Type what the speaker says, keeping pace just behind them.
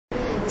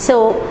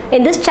So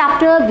in this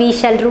chapter we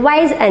shall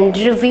revise and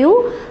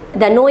review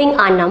the knowing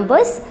our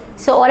numbers.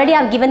 So already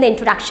I have given the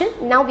introduction.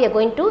 Now we are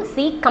going to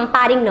see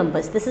comparing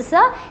numbers. This is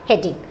a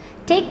heading.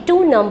 Take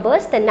two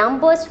numbers, the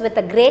numbers with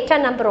a greater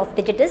number of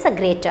digits is a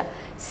greater.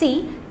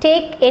 See,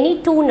 take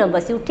any two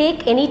numbers, you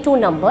take any two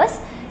numbers.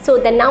 So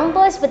the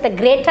numbers with a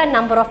greater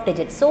number of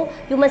digits. So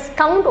you must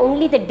count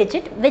only the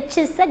digit which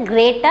is a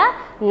greater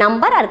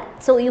number.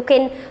 So you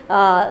can,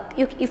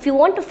 if you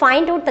want to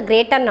find out the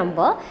greater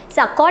number,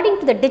 so according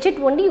to the digit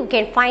only you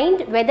can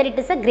find whether it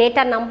is a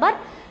greater number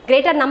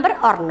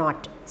or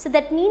not. So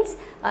that means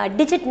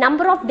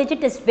number of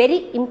digit is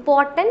very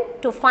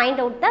important to find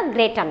out the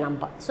greater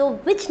number. So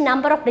which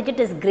number of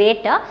digit is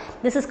greater,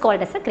 this is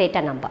called as a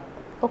greater number.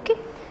 Okay.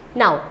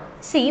 Now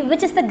see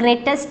which is the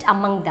greatest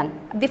among them.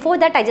 Before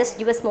that I just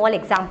give a small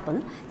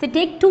example. So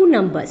take two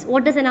numbers.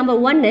 What is the number?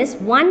 One is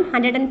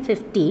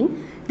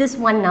 115, this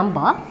one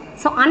number.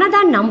 So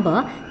another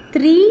number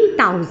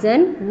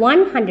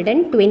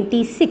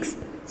 3126.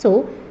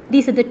 So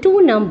these are the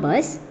two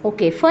numbers.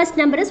 Okay, first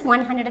number is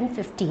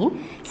 115,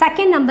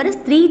 second number is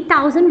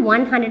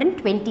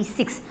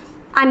 3126.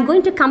 I am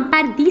going to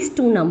compare these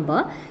two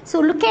numbers. So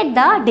look at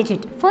the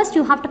digit. First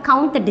you have to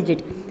count the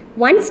digit.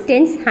 Ones,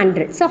 tens,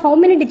 100. So how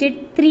many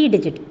digits? 3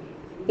 digits.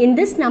 In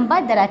this number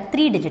there are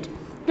 3 digits.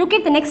 Look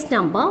at the next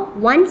number.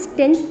 Ones,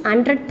 tens,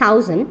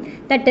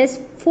 100,000. That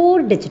is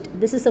 4 digits.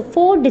 This is a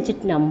 4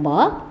 digit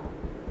number.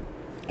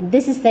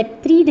 This is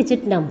that 3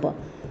 digit number.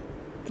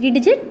 3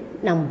 digit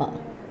number.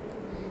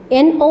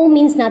 NO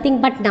means nothing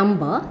but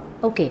number.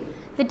 Okay.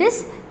 It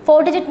is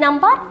 4 digit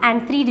number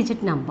and 3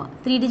 digit number.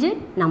 3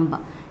 digit number.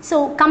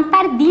 So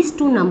compare these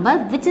two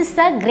numbers. Which is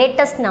the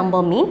greatest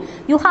number mean?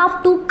 You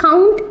have to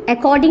count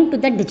according to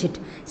the digit.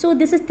 So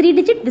this is 3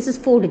 digit, this is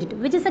 4 digit.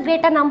 Which is the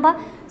greater number?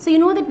 So you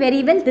know that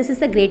very well. This is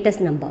the greatest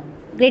number.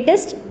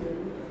 Greatest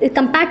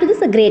compared to this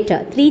a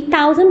greater.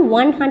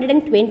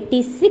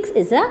 3126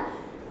 is a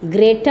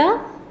greater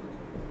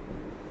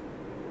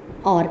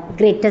or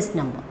greatest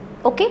number.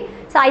 Okay.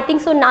 So I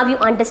think so now you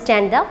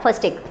understand the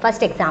first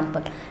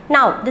example.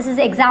 Now this is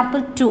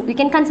example 2. You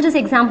can consider this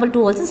example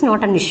 2 also, it's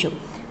not an issue.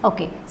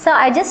 Okay. So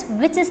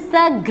which is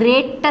the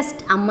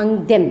greatest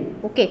among them?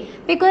 Okay.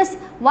 Because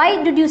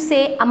why did you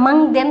say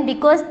among them?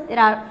 Because there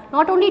are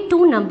not only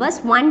two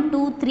numbers, 1,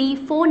 2, 3,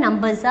 4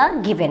 numbers are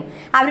given.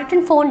 I have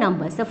written 4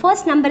 numbers. The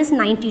first number is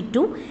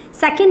 92,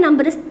 second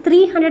number is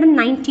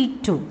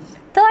 392,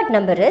 third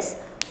number is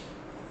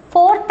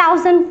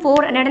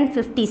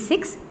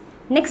 4456.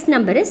 Next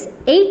number is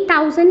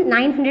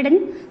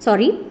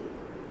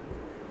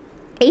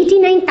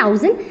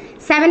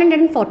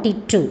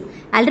 89,742.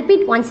 I'll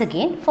repeat once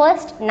again.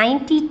 First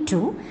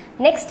 92,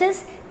 next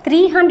is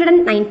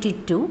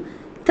 392,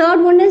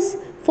 third one is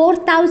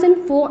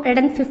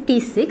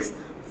 4456,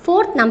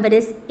 fourth number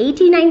is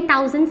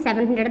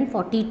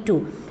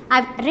 89,742.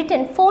 I've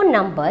written 4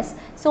 numbers.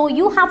 So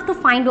you have to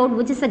find out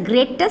which is the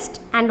greatest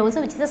and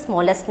also which is the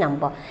smallest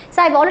number.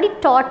 So I've already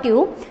taught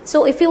you.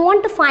 So if you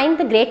want to find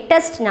the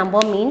greatest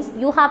number means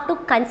you have to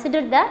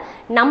consider the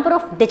number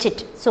of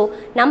digit. So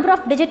number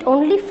of digit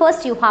only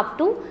first you have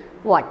to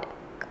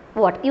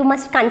what you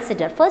must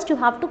consider. First you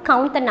have to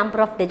count the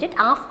number of digit.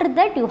 After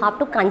that you have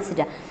to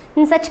consider.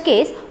 In such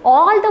case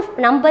all the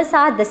numbers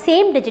are the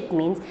same digit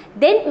means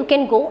then you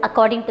can go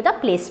according to the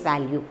place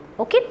value.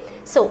 Okay.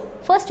 So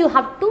first you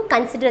have to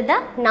consider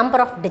the number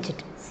of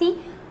digit. See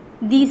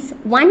these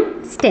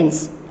 1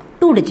 tens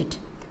 2 digit,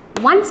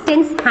 1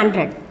 tens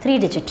 100 3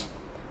 digit,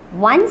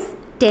 1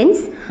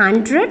 tens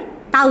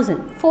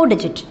 100,000 4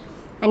 digit,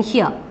 and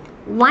here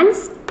 1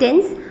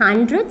 tens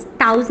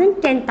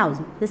 100,000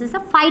 10,000. This is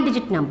a 5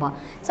 digit number.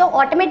 So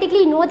automatically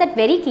you know that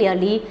very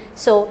clearly.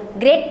 So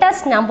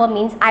greatest number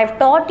means I have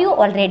taught you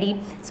already.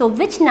 So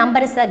which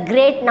number is the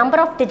great number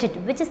of digit?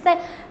 Which is the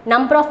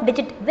number of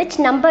digit? Which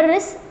number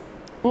is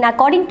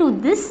according to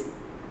this?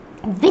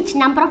 Which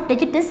number of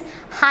digit is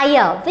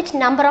higher? Which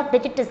number of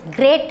digit is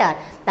greater?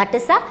 That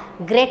is a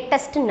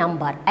greatest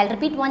number. I'll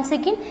repeat once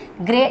again.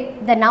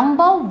 The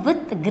number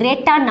with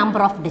greater number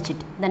of digit.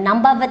 The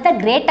number with a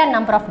greater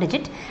number of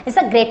digit is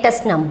the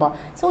greatest number.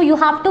 So you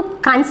have to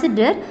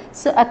consider.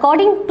 So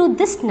according to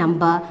this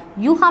number,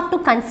 you have to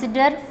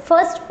consider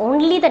first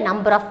only the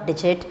number of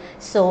digit.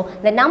 So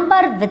the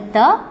numbers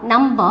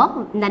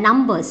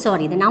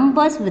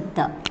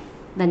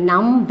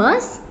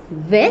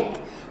with the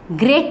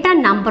greater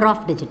number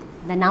of digit.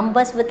 The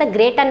numbers with a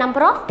greater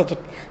number of digit.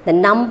 The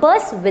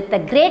numbers with a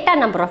greater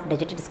number of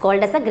digit. It is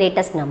called as the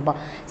greatest number.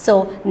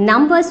 So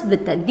numbers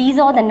with these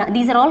are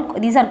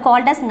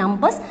called as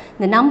numbers.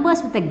 The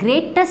numbers with the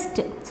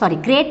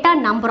greater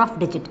number of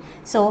digit.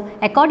 So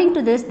according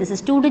to this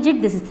is 2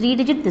 digit, this is 3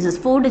 digit, this is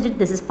 4 digit,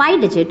 this is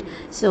 5 digit.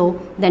 So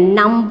the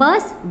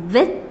numbers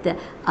with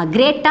a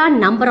greater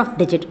number of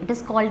digit. It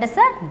is called as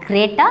a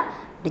greater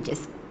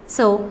digits.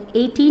 So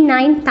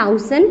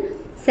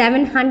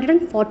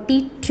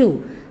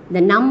 89,742.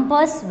 the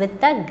numbers with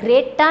the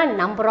greater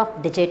number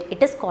of digit,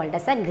 it is called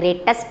as a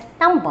greatest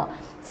number.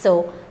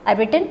 So I've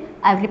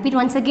repeat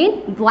once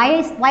again. Why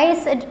is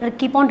it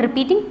keep on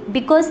repeating?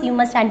 Because you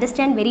must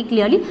understand very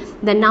clearly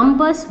the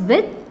numbers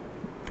with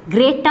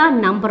greater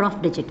number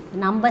of digit.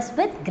 Numbers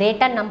with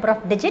greater number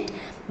of digit.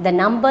 The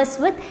numbers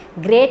with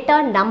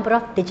greater number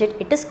of digit,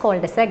 it is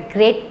called as a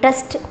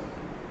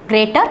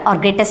greater or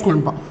greatest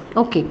number.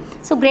 Okay.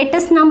 So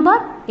greatest number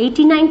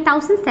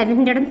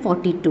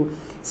 89,742.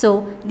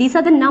 So these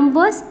are the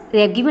numbers.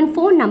 They are given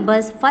 4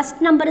 numbers.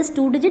 First number is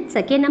 2 digit,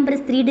 second number is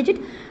 3 digit,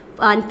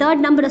 and third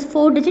number is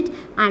 4 digit,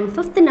 and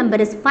fifth number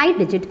is 5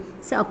 digit.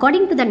 So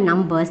according to the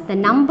numbers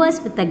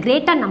with the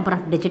greater number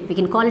of digit, we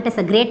can call it as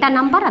a greater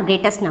number or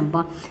greatest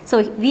number.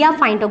 So we are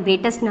find out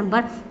greatest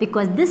number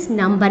because this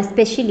number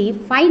especially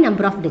 5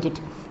 number of digit.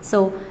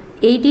 So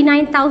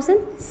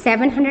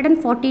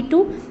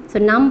 89,742. So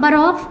number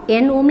of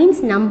NO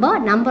means number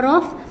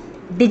of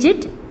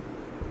digit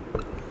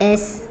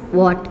is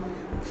what?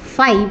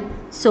 5.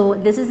 So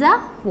this is a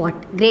what?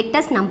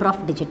 Greatest number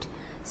of digit.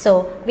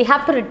 So we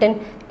have to written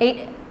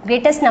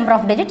greatest number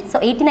of digit. So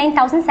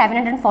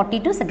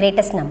 89,742 is the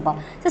greatest number.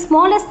 So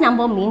smallest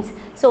number means,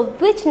 so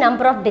which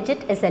number of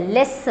digit is a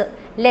less.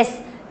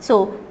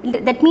 So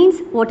that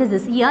means what is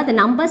this? Here the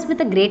numbers with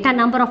a greater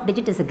number of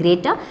digit is a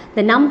greater.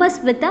 The numbers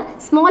with a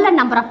smaller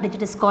number of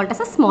digit is called as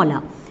a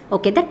smaller.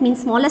 Okay, that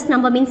means smallest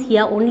number means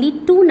here only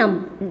 2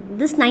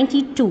 this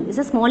 92 is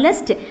the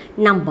smallest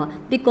number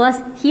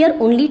because here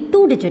only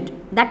 2 digit.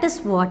 That is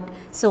what?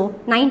 So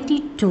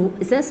 92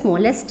 is the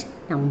smallest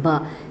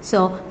number.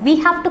 So we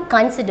have to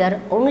consider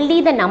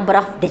only the number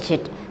of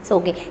digit. So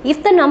okay,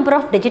 if the number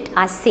of digit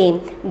are same,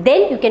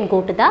 then you can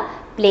go to the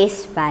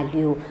place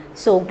value.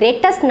 So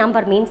greatest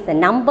number means the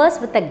numbers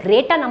with a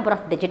greater number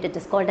of digit, it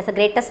is called as a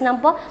greatest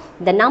number.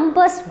 The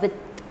numbers with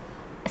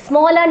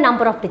smaller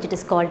number of digit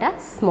is called a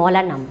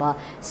smaller number.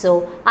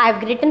 So I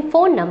have written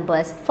 4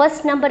 numbers.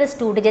 First number is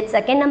 2 digit,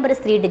 second number is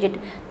 3 digit,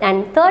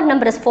 and third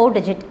number is 4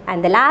 digit,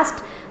 and the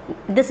last,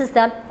 this is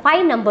the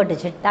 5 number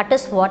digit. That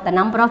is what the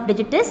number of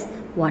digit is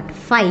what?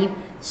 5.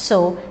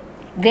 So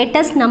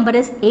greatest number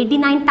is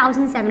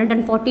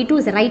 89,742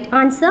 is the right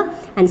answer,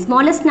 and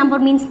smallest number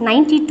means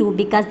 92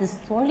 because this is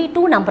only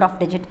 2 number of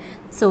digit.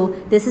 So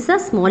this is the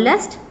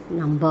smallest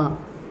number.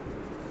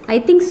 I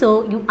think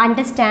so you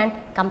understand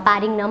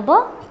comparing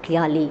number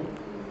clearly.